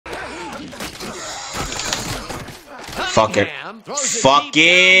Fuck it. Fuck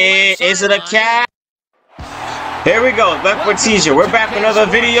it. Is it a cat? Here we go. Back for teaser. We're back with another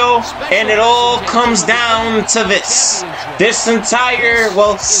video, and it all comes down to this. This entire,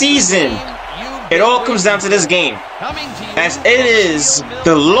 well, season. It all comes down to this game. As it is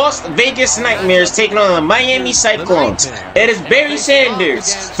the Las Vegas Nightmares taking on the Miami Cyclones. It is Barry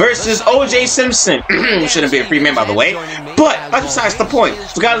Sanders versus OJ Simpson. Shouldn't be a free man, by the way. But that's besides the point.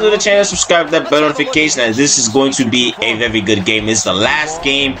 You gotta do the channel, subscribe to that bell notification, as this is going to be a very good game. This is the last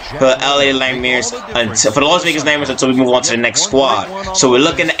game for the LA Nightmares, for the Las Vegas Nightmares, until we move on to the next squad. So we're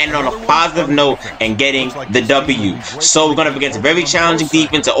looking to end on a positive note and getting the W. So we're gonna begin a very challenging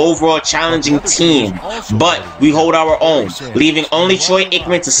defense, an overall challenging team. But we hold our own, leaving only Troy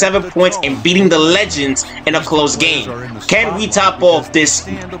Aikman to 7 points and beating the Legends in a close game. Can we top off this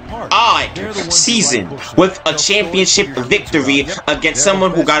odd season with a championship victory against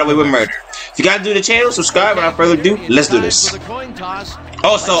someone who got away with murder? If you gotta do the channel, subscribe. Without further ado, let's do this.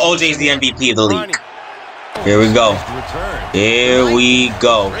 Also, OJ's the MVP of the league. Here we go. Here we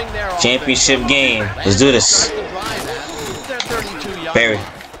go. Championship game. Let's do this. Barry,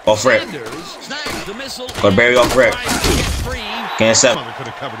 off rip. Got Barry off rip. Can't step.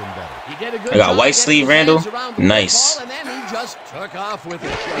 I got white sleeve Randall. Nice. He's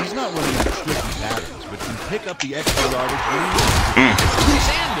not running strict patterns, but can pick up the extra yardage.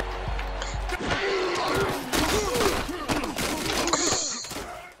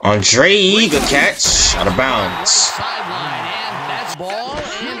 Andre, good catch. Out of bounds.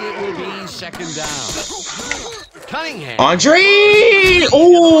 Andre!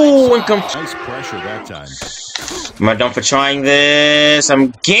 Oh, incomplete. Nice pressure that time. Am I done for trying this?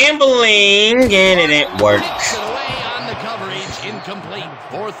 I'm gambling, and it didn't work. On the coverage, incomplete.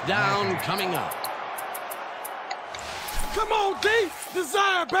 Fourth down coming up. Come on, D!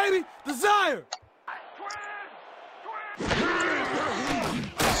 Desire, baby! Desire!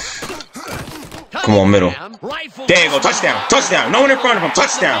 Come on, middle. There you go, touchdown, touchdown. No one in front of him,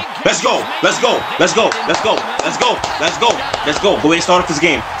 touchdown. Let's go, let's go, let's go, let's go, let's go, let's go, let's go. Good way to start off this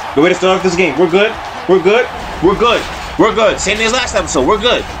game. Good way to start off this game. We're good, we're good, we're good, we're good. Same thing as last episode. We're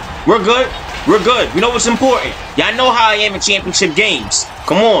good, we're good, we're good. We know what's important. Y'all know how I am in championship games.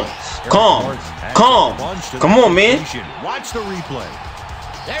 Come on, calm, come on, man. Watch the replay.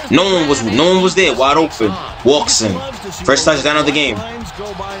 No one was there, wide open. Walks in. First touchdown of the game.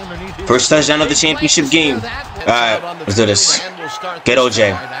 First touchdown of the championship game. Alright, let's do this. Get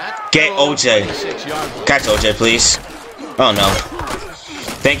OJ. Get OJ. Catch OJ, please. Oh no.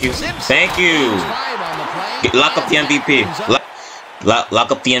 Thank you. Thank you. Lock up the MVP.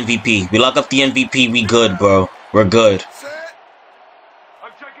 Lock up the MVP. We lock up the MVP, we good, bro. We're good.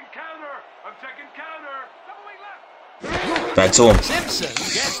 Back to him.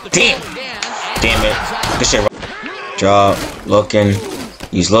 Damn. Damn it. Good shit. Job. Looking.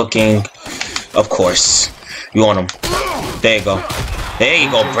 He's looking. Of course. You want him. There you go. There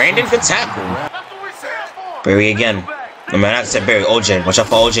you go. Brandon, good tackle. Barry again. No man, I said Barry. OJ. Watch out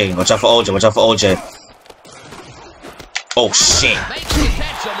for OJ. Watch out for OJ. Watch out for OJ. Oh shit.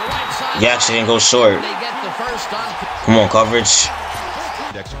 He actually didn't go short. Come on, coverage.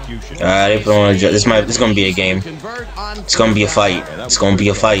 They put on a, this gonna be a game. It's gonna be a fight. It's gonna be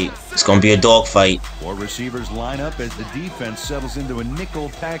a fight. It's gonna be a dog fight. Four receivers line up as the defense settles into a nickel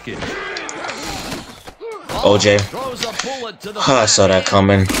package. OJ. Oh, I saw that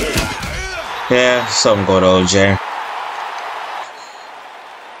coming. Yeah, something go to OJ.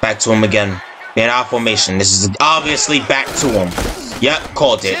 Back to him again. In our formation. This is obviously back to him. Yep,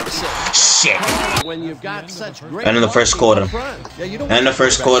 called it. Shit. And in the first quarter. And the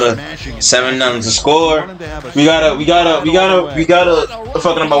first quarter. 7-0 to score. We gotta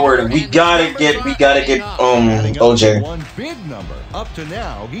fucking about wording. We gotta get OJ. We gotta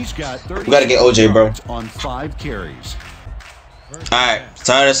get OJ, bro. On 5 carries. Alright,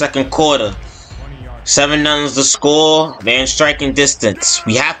 start of the second quarter. 7-0 the score. They're in striking distance.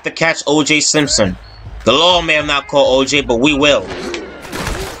 We have to catch OJ Simpson. The law may have not called OJ, but we will.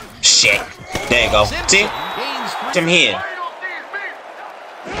 Shit. There you go. See? Him here.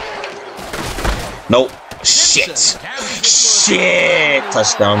 Nope. Shit. Shit.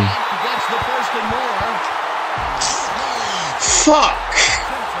 Touchdown. Fuck.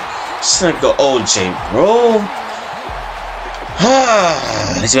 It's like the OJ, bro.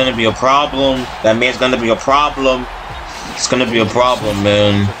 It's gonna be a problem. That man's gonna be a problem. It's gonna be a problem,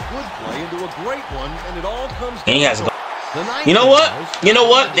 man. And he has to go. You know what? You know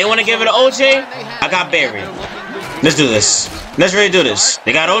what? They want to give it to OJ? I got Barry. Let's do this. Let's really do this.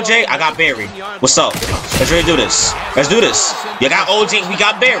 They got OJ, I got Barry. What's up? Let's really do this. Let's do this. You got OJ, we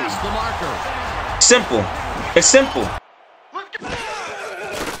got Barry. Simple. It's simple.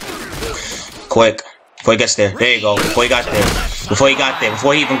 Quick. Before he gets there. There you go. Before he got there. Before he got there.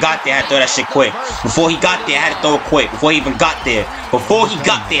 Before he even got there, I had to throw that shit quick. Before he got there, I had to throw it quick. Before he even got there. Before he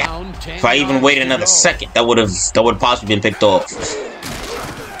got there. If I even waited another second, that would have possibly been picked off.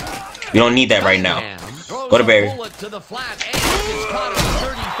 We don't need that right now. Go to Barry.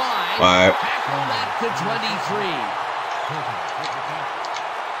 Alright.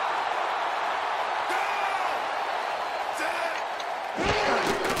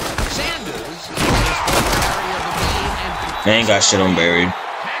 They ain't got shit on Barry.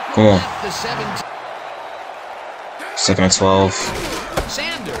 Come on. 2nd and 12.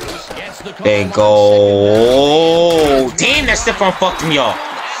 There you go. Damn, that stiff arm fucked him, y'all.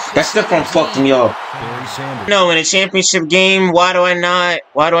 That stiff arm fucked him, y'all. No, in a championship game, why do I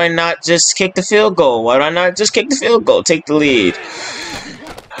not just kick the field goal? Why do I not just kick the field goal? Take the lead.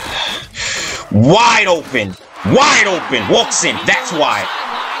 Wide open. Wide open. Walks in. That's why.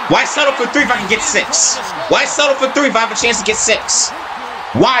 Why settle for 3 if I can get 6? Why settle for 3 if I have a chance to get 6?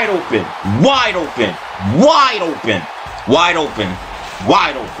 Wide open. Wide open. Wide open. Wide open.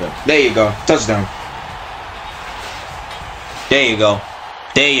 Wide open. There you go. Touchdown. There you go.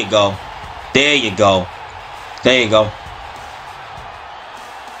 There you go. There you go. There you go.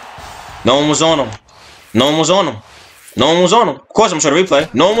 No one was on him. No one was on him. No one was on him. Of course I'm sure the replay.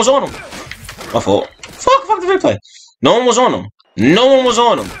 No one was on him. My fault. Fuck the replay. No one was on him. No one was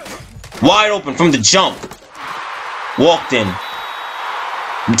on him. Wide open from the jump. Walked in.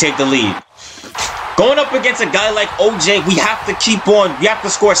 We take the lead. Going up against a guy like OJ, we have to keep on. We have to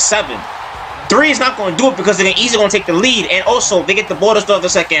score 7. 3 is not going to do it because they're easily going to take the lead. And also, they get the ball to start the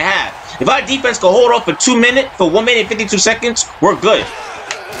second half. If our defense can hold off for 1 minute and 52 seconds, we're good.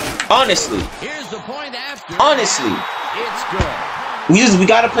 Honestly. Honestly. It's good. We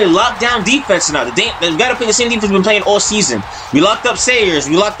gotta play lockdown defense now. We gotta play the same defense we've been playing all season. We locked up Sayers.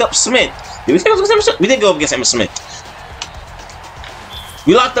 We locked up Smith. Did we go against Emmitt Smith? We did go up against Emmitt Smith.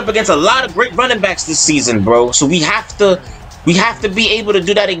 We locked up against a lot of great running backs this season, bro. So we have to be able to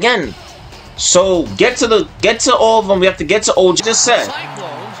do that again. So get to all of them. We have to get to OJ. Just said,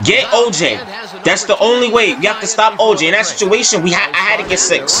 get OJ. That's the only way. We have to stop OJ. In that situation, I had to get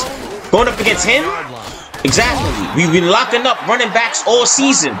 6. Going up against him. Exactly. We've been locking up running backs all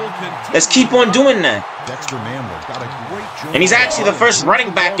season. Let's keep on doing that. And he's actually the first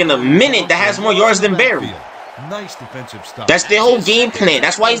running back in a minute that has more yards than Barry. Nice defensive stuff. That's their whole game plan.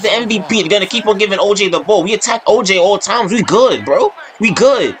 That's why he's the MVP. They're gonna keep on giving OJ the ball. We attack OJ all times. We good, bro. We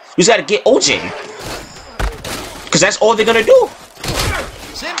good. We just gotta get OJ. Cause that's all they're gonna do.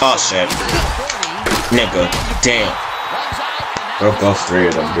 Oh shit. Nigga. Damn. Broke off 3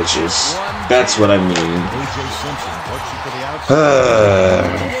 of them bitches. That's what I mean.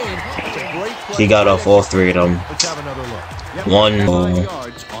 He got off all 3 of them. 1.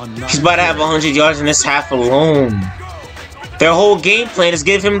 He's about to have 100 yards in this half alone. Their whole game plan is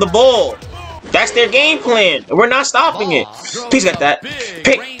give him the ball. That's their game plan. We're not stopping it. Please get that.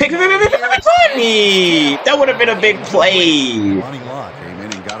 Pick Ronnie. That would have been a big play.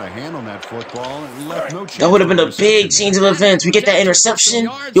 That would have been a big change of events. We get that interception.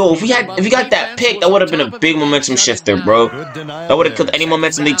 Yo, if we got that pick, that would have been a big momentum shifter, bro. That would have killed any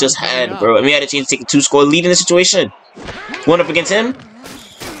momentum they just had, bro. And we had a chance to take a 2-score lead in the situation. Going up against him.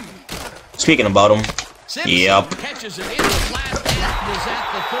 Speaking about him. Yep.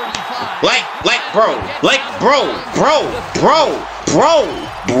 Bro.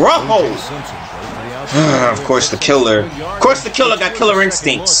 Of course, the killer. Of course, the killer got killer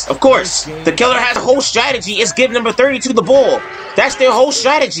instincts. Of course. The killer has a whole strategy. It's give number 32 the ball. That's their whole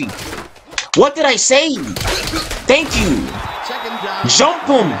strategy. What did I say? Thank you. Jump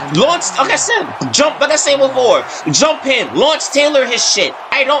him. Launch, like I said, jump, like I said before. Jump him. Launch Taylor his shit.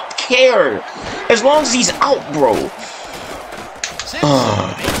 I don't care. As long as he's out, bro.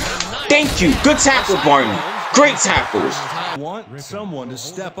 Thank you. Good tackle, Barney. Great tackles. Want someone to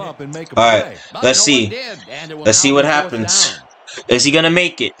step up and make a play. Alright, let's see. Let's see what happens. Is he gonna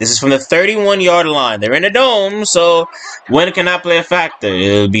make it? This is from the 31-yard line. They're in the dome, so win cannot play a factor.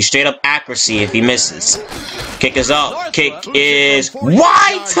 It'll be straight up accuracy if he misses. Kick is up. Kick is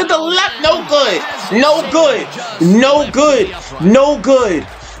wide to the left. No good. No good. No good. No good.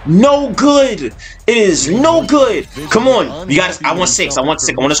 No good. It is no good. Come on. You got. I want 6. I want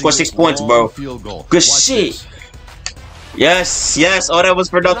 6. I want to score 6 points, bro. Good shit. Yes, yes. Oh, that was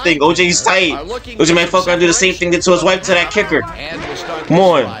for nothing. OJ's tight. OJ might fuck around and do the same thing did to his wife to that kicker. Come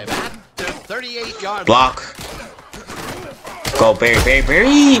on. Block. Go,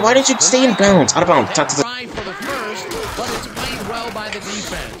 Barry. Why didn't you stay in bounds? Out of bounds.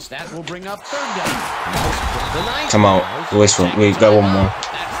 Come out. We got one more.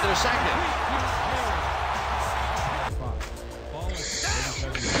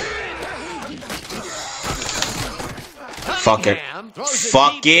 Fuck it.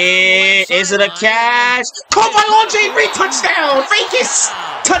 Fuck it. Is it a catch? Caught by RJ Reed. Touchdown. Vegas.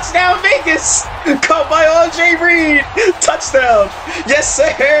 Touchdown, Vegas. Caught by RJ Reed. Touchdown. Yes,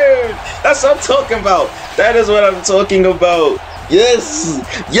 sir. That's what I'm talking about. That is what I'm talking about. Yes.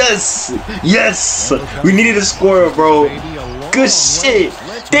 Yes. Yes. We needed a scorer, bro. Good shit.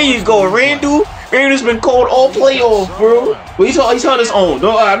 There you go, Randall. Randall's been cold all playoff, bro. Well, he's on his own.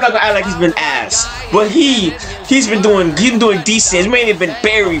 No, I'm not gonna act like he's been ass, but he's been doing decent. He may have been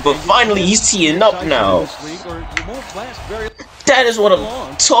buried, but finally he's teeing up now. That is what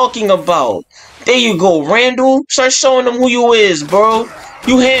I'm talking about. There you go, Randall. Start showing them who you is, bro.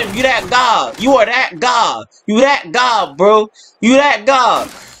 You him. You that guy. You are that guy. You that guy, bro. You that guy.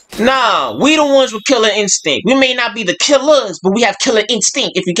 Nah, we the ones with killer instinct. We may not be the killers, but we have killer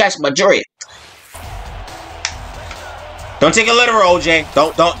instinct. If you catch my drift. Don't take it literal, OJ.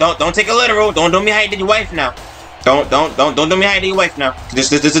 Don't take it literal. Don't do me how you did your wife now. Don't do me how you did your wife now.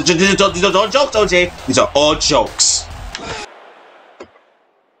 These are all jokes, OJ. These are all jokes.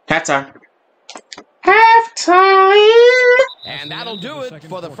 Halftime. Halftime. And that'll do it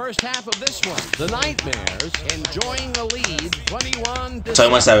for the first half of this one. The Nightmares enjoying the lead,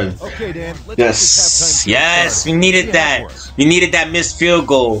 21-7. Okay, Dan. Yes, yes, we needed that. We needed that missed field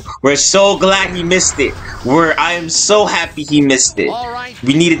goal. We're so glad he missed it. I am so happy he missed it.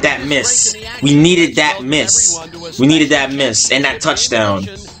 We needed that miss. We needed that miss. We needed that miss and that touchdown.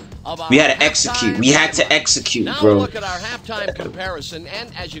 We had to execute. We had to execute, bro. Now look at our halftime comparison,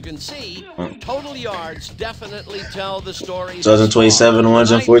 and as you can see, total yards definitely tell the story. 2027,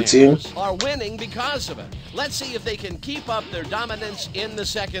 114 are winning because of it. Let's see if they can keep up their dominance in the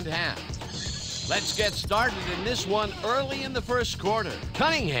second half. Let's get started in this one early in the first quarter.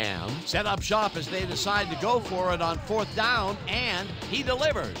 Cunningham set up shop as they decide to go for it on 4th down, and he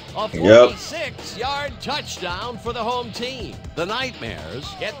delivered a 46-yard touchdown for the home team. The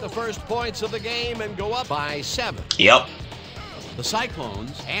Nightmares get the first points of the game and go up by 7. Yep. The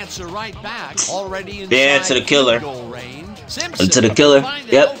Cyclones answer right back, already inside yeah, to the killer. Goal range. Simpson to the killer.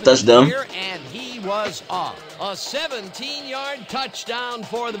 Yep, that's them. And he was off. A 17-yard touchdown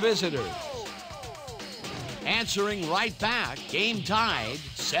for the visitors. Answering right back, game tied,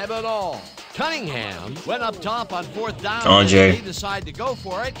 7-all. Cunningham went up top on 4th down. Andre. They decide to go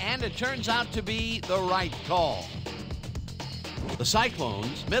for it, and it turns out to be the right call. The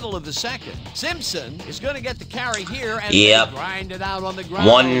Cyclones, middle of the second. Simpson is going to get the carry here as they grind it out on the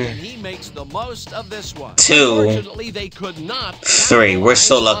ground, and he makes the most of this one. 2. Unfortunately, they could not. 3. We're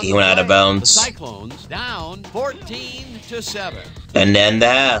so lucky he went out of bounds. The Cyclones down 14-7. And then the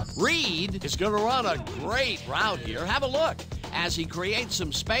half. Reed is going to run a great route here. Have a look as he creates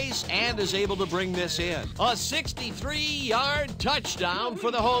some space and is able to bring this in. A 63-yard touchdown for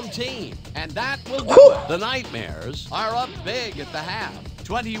the home team. And that will do it. The Nightmares are up big at the half.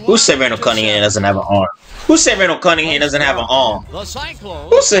 Who said Randall Cunningham doesn't have an arm? Who said Randall Cunningham doesn't have an arm? The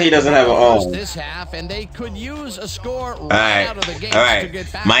Cyclones Who said he doesn't have an arm? This half, and they could use a score out of the gate. All right.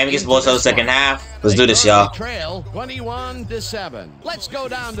 Miami gets the ball to the second half. Let's do this, y'all. Trail 21-7. Let's go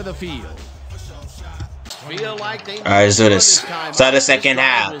down to the field. All right, let's do this. Start the second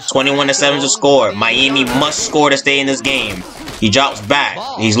half. 21-7 to score. Miami must score to stay in this game. He drops back.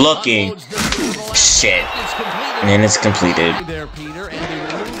 He's looking. Shit. And it's completed.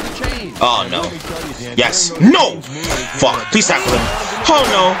 Oh, no. Yes. No! Fuck. Please tackle him. Oh,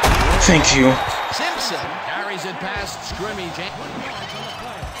 no. Thank you. Simpson carries it past scrimmage.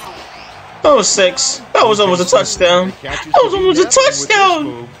 That was 6. That was almost a touchdown. That was almost a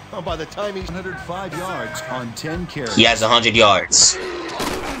touchdown. By the time he's 105 yards on 10 carries. He has 100 yards.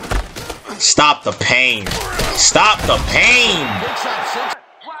 Stop the pain. Stop the pain.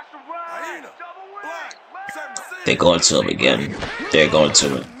 They're going to him again. They're going to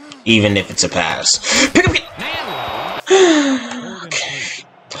him. Even if it's a pass. Pick up. Okay.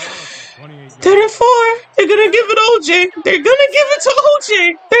 3rd and 4. They're gonna give it OJ. They're gonna give it to OJ.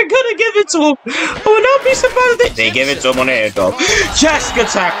 They're gonna give it to him. I would not be surprised if they give it to him on the head, though. Yes, good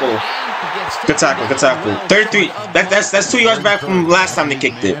tackle. Good tackle, good tackle. 33. That's 2 yards back from last time they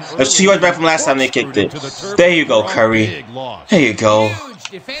kicked it. That's 2 yards back from last time they kicked it. There you go, Curry. There you go.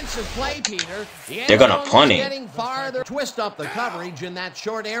 Defensive play, Peter. They're gonna punt it. Getting farther, twist up the coverage in that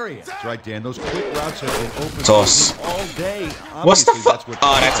short area. That's right, Dan. Those quick routes have been open toss all day. What's the fuck?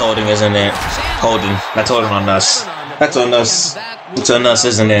 Oh, that's holding, isn't it? Holding. That's holding on us. That's on us. It's on us,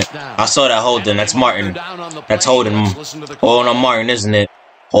 isn't it? I saw that holding. That's Martin. That's holding. Holding on Martin, isn't it?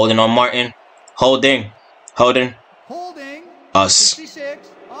 Holding on Martin. Holding. Holding. Us.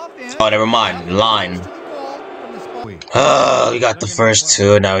 Oh, never mind. Line. Oh, we got the first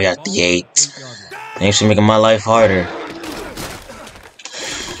 2. Now we got the 8. Thanks for making my life harder.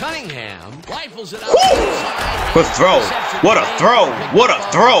 Cunningham rifles it out. Good throw. What a throw. What a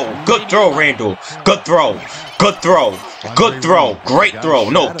throw. Good throw, Randall. Good throw. Good throw. Good throw. Great throw.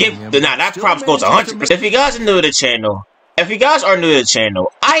 No, that props goes 100%. If you guys are new to the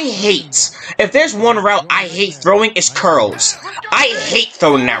channel, I hate, if there's one route I hate throwing, it's curls. I hate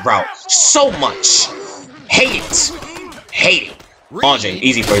throwing that route so much. Hate it. Hate it. Andre,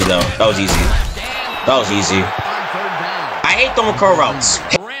 easy for you though. That was easy. That was easy. I hate throwing curl routes.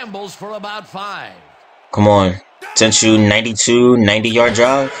 Rambles for about 5. Come on. Sent you 92, 90-yard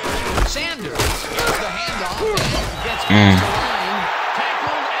drive. Sanders gets the handoff and gets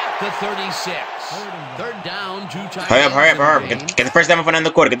tackled at the 36. Third down, 2 times. Hurry up. Get the first down for the end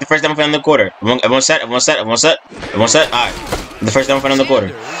of the quarter. Get the first down for the end of the quarter. Everyone set. Alright. The first down for the end of the quarter.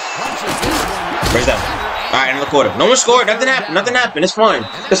 First down. Alright, end of the quarter. No one scored. Nothing happened. It's fine.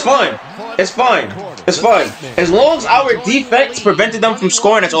 As long as our defense prevented them from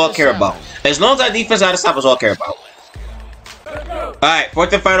scoring, that's all I care about. As long as our defense had to stop, that's all I care about. Alright,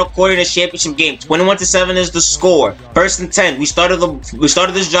 fourth and final quarter in the championship game. 21-7 is the score. First and 10. We started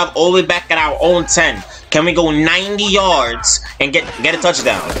this job all the way back at our own 10. Can we go 90 yards and get a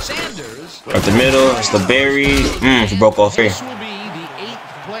touchdown? Right the middle, it's the Berry. He broke all 3.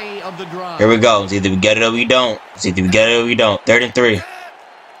 Here we go. It's either we get it or we don't. 3rd and 3.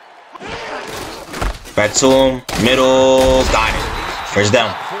 Back to him. Middle. Got it. First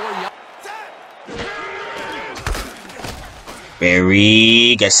down.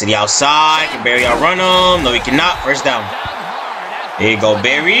 Barry gets to the outside. Can Barry outrun him? No, he cannot. First down. There you go,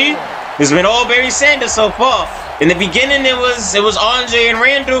 Barry. This has been all Barry Sanders so far. In the beginning, it was Andre and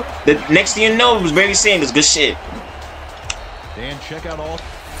Randall. The next thing you know, it was Barry Sanders. Good shit. Dan, check out all.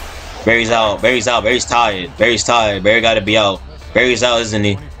 Barry's out. Barry's tired. Barry got to be out. Barry's out, isn't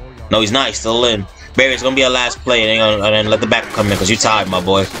he? No, he's not. He's still in. Barry, it's gonna be a last play. And then let the back come in because you're tired, my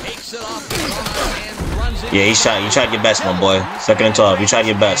boy. Yeah, you tried your best, my boy. 2nd and 12. You tried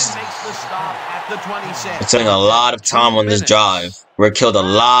your best. It's taking a lot of time on this drive. We're killed a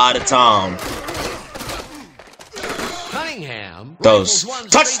lot of time. Those.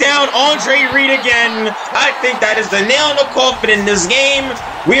 Touchdown, Andre Reed again. I think that is the nail in the coffin in this game.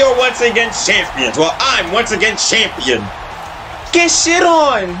 We are once again champions. Well, I'm once again champion. Get shit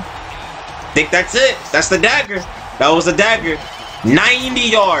on. Think that's it. That's the dagger. That was the dagger. 90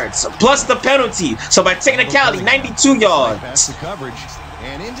 yards plus the penalty. So by technicality, 92 yards.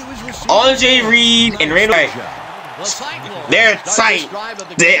 Andre Reed and Randall. They're tight.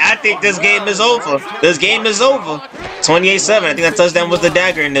 I think this game is over. 28-7. I think that touchdown was the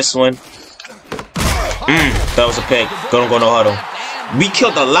dagger in this one. That was a pick. Don't go no huddle. We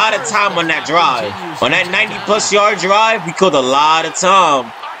killed a lot of time on that drive. On that 90+ yard drive, we killed a lot of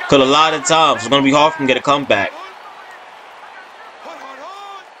time. So it's gonna be hard for him to get a comeback.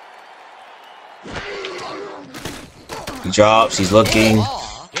 He drops. He's looking.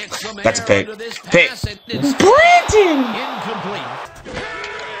 That's a pick. Brandon!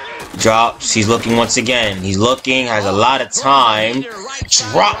 Drops. He's looking once again. Has a lot of time.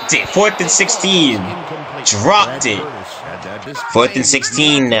 Dropped it. 4th and 16. Dropped it. 4th and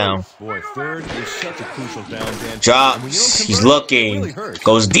 16 now. Drops. He's looking.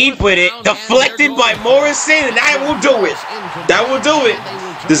 Goes deep with it. Deflected by Morrison. And that will do it.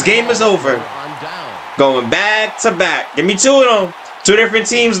 This game is over. Going back to back. Give me 2 of them. 2 different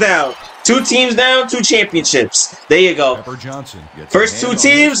teams down. 2 teams down, 2 championships. There you go. First 2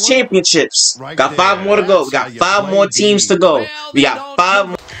 teams, championships. Got 5 more to go. We got 5 more teams to go. We got 5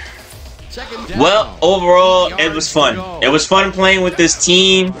 more. Well, overall, it was fun. It was fun playing with this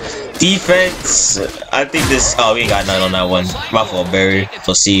team. Defense, I think this... Oh, we ain't got none on that one. My fault, Barry.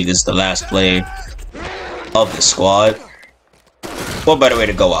 So see, this is the last play of the squad. What better way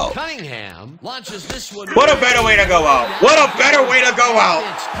to go out? What a better way to go out.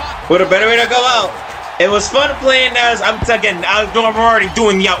 It was fun playing as I'm already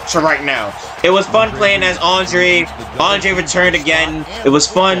doing the outro right now. It was fun playing as Andre. Andre returned again. It was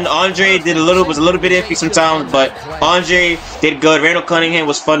fun. Andre was a little bit iffy sometimes, but Andre did good. Randall Cunningham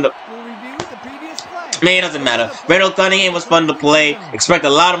was fun to... Man, it doesn't matter. Randall Cunningham was fun to play. Expect a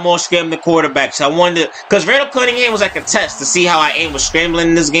lot of more scrambling quarterbacks. I wanted, because Randall Cunningham was like a test to see how I aim with scrambling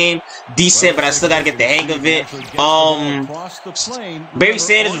in this game. Decent, but I still gotta get the hang of it. Barry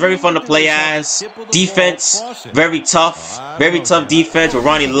Sanders was very fun to play as. Defense, very tough defense with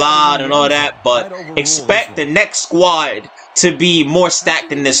Ronnie Lott and all that. But expect the next squad to be more stacked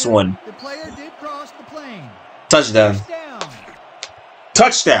than this one. Touchdown.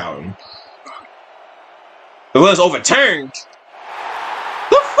 Touchdown. It was overturned.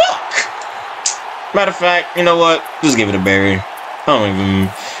 The fuck? Matter of fact, you know what? Just give it to Barry.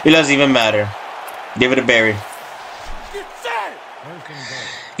 It doesn't even matter. Give it a Barry.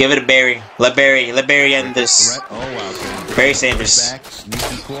 Give it a Barry. Let Barry end this. Barry Sanders.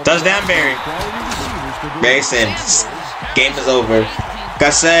 Touchdown, Barry. Barry Sanders. Game is over. Like I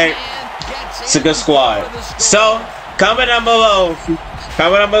said, it's a good squad. So, comment down below.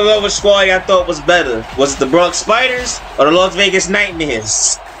 Comment down below which squad y'all thought was better. Was it the Bronx Spiders or the Las Vegas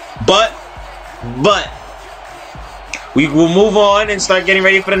Nightmares? But we will move on and start getting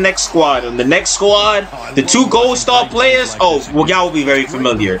ready for the next squad. And the next squad, the 2 gold star players, well, y'all will be very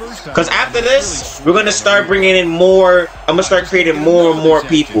familiar. Because after this, we're going to start bringing in more. I'm going to start creating more and more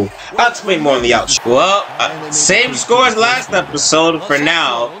people. I'll explain more on the outro. Well, same score as last episode for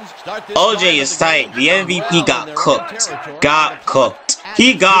now. OJ is tight. The MVP got cooked.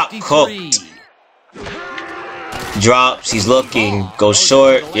 He got cooked. Drops. He's looking. Goes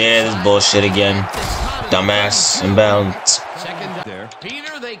short. Yeah, this bullshit again. Dumbass. Inbound.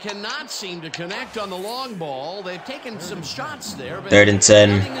 Peter, they cannot seem to connect on the long ball. They've taken some shots there, but 3rd and 10.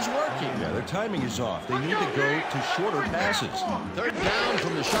 nothing is working. Yeah, their timing is off. They need to go to shorter passes. 3rd down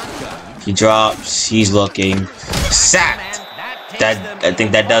from the shotgun. He drops. He's looking. Sacked. I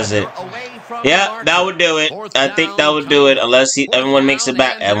think that does it. Yeah, that would do it. I think that would do it. Unless everyone makes it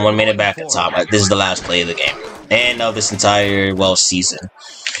back. Everyone made it back at top. This is the last play of the game. And of this entire, well, season.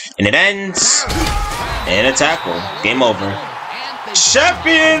 And it ends in a tackle. Game over.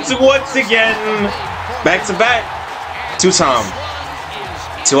 Champions once again. Back to back. 2-time.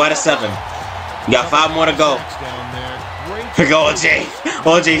 2 out of 7. You got 5 more to go. Here go OJ.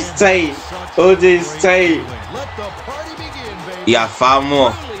 OJ's tight. OJ's tight. You got 5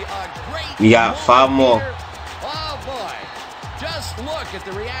 more. You got 5 more. Oh boy. Just look at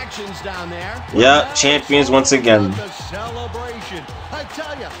the reactions down there. Yep, champions once again. I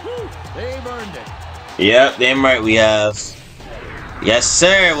tell you, they've earned it. Yep, damn right we have. Yes,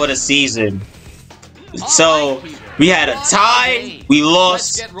 sir. What a season. So, we had a tie, we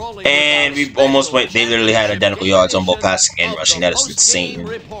lost, and we almost went. They literally had identical yards on both passing and rushing. That is insane.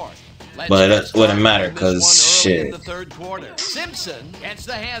 But it wouldn't matter because shit. Simpson gets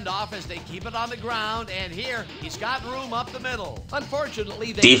the handoff as they keep it on the ground, and here he's got room up the middle.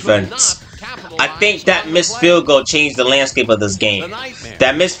 Unfortunately, they defense. I think that missed field goal changed the landscape of this game.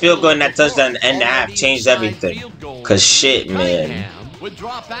 That missed field goal and that touchdown end and a half changed everything. Cause shit, man.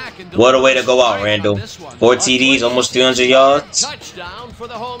 What a way to go out, Randall. 4 TDs, almost 300 yards. Touchdown for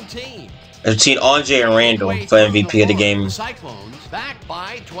the home team. Between Andre and Randall for MVP of the game. Cyclones back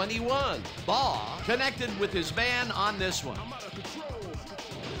by 21. Baugh connected with his man on this one.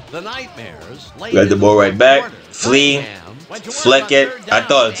 The Nightmares got the ball right back. Flee. Flick it. I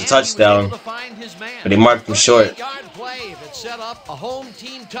thought it was a touchdown. But he marked him short. Play that set up a home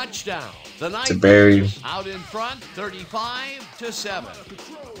team touchdown. The Nightmares out in front 35-7.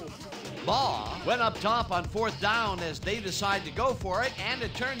 Baugh went up top on 4th down as they decide to go for it, and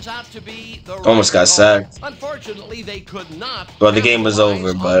it turns out to be the almost got sacked. Unfortunately, they could not. Well, the game was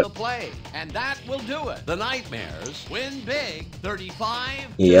over, but the play, and that will do it. The Nightmares win big, 35-7.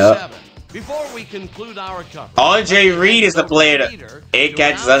 Yep. Before we conclude our coverage, Andre Reed is the player. 8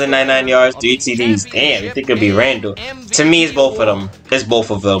 catches, 199 yards, 3 TDs. Damn, you think it'd be Randall? To me, it's both of them. It's both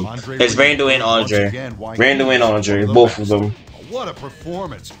of them. It's Randall and Andre. Randall and Andre, both of them. What a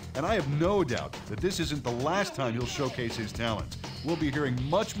performance. And I have no doubt that this isn't the last time he'll showcase his talents. We'll be hearing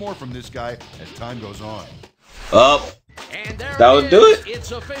much more from this guy as time goes on. That would do it.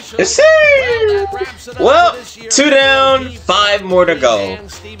 Yes, sir. Well, 2 down, 5 more to go.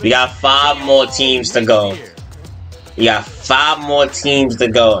 We got 5 more teams to go. We got 5 more teams to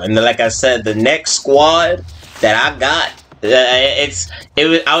go. And then, like I said, the next squad that I got,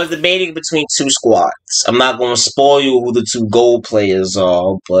 I was debating between 2 squads. I'm not going to spoil you who the 2 gold players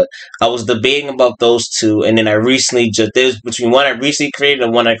are, but I was debating about those 2, and then I recently there's between one I recently created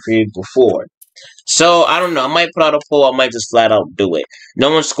and one I created before. So I don't know. I might put out a poll. I might just flat out do it.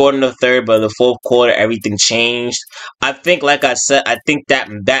 No one scored in the 3rd, but in the 4th quarter, everything changed. I think, like I said, I think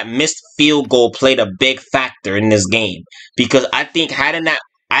that missed field goal played a big factor in this game, because I think hadn't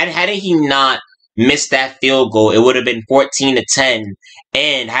he not missed that field goal, it would have been 14-10,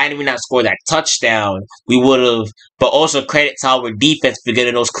 and had we not scored that touchdown, we would have. But also credit to our defense for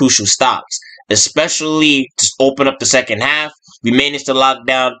getting those crucial stops, especially to open up the second half. We managed to lock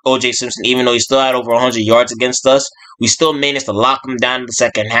down O.J. Simpson, even though he still had over 100 yards against us. We still managed to lock him down in the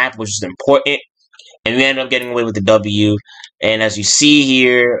second half, which is important, and we ended up getting away with the W. And as you see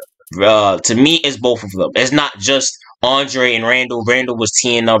here, to me, it's both of them. It's not just Andre and Randall. Randall was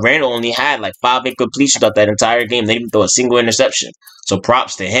teeing up. Randall only had like 5 incompletions throughout that entire game. They didn't throw a single interception. So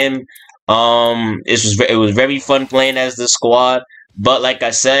props to him. It was very fun playing as the squad. But like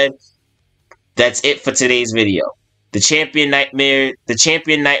I said, that's it for today's video. The champion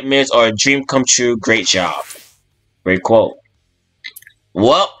nightmares are a dream come true. Great job. Great quote.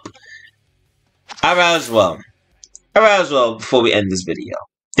 Well, alright as well. Before we end this video,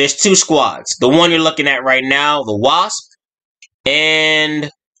 there's two squads. The one you're looking at right now, the Wasp, and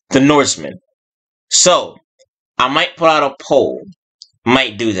the Norsemen. So I might put out a poll.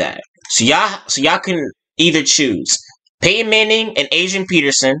 Might do that. So y'all can either choose Peyton Manning and Adrian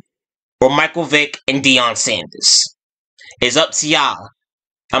Peterson, or Michael Vick and Deion Sanders. It's up to y'all.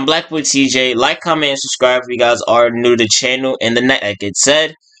 I'm Blackboy TJ. Like, comment, and subscribe if you guys are new to the channel. And like it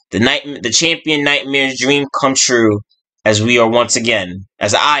said, the champion nightmares dream come true, as I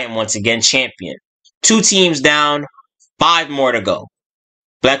am once again champion. 2 teams down, 5 more to go.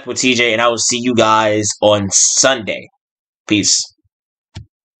 Blackboy TJ, and I will see you guys on Sunday. Peace.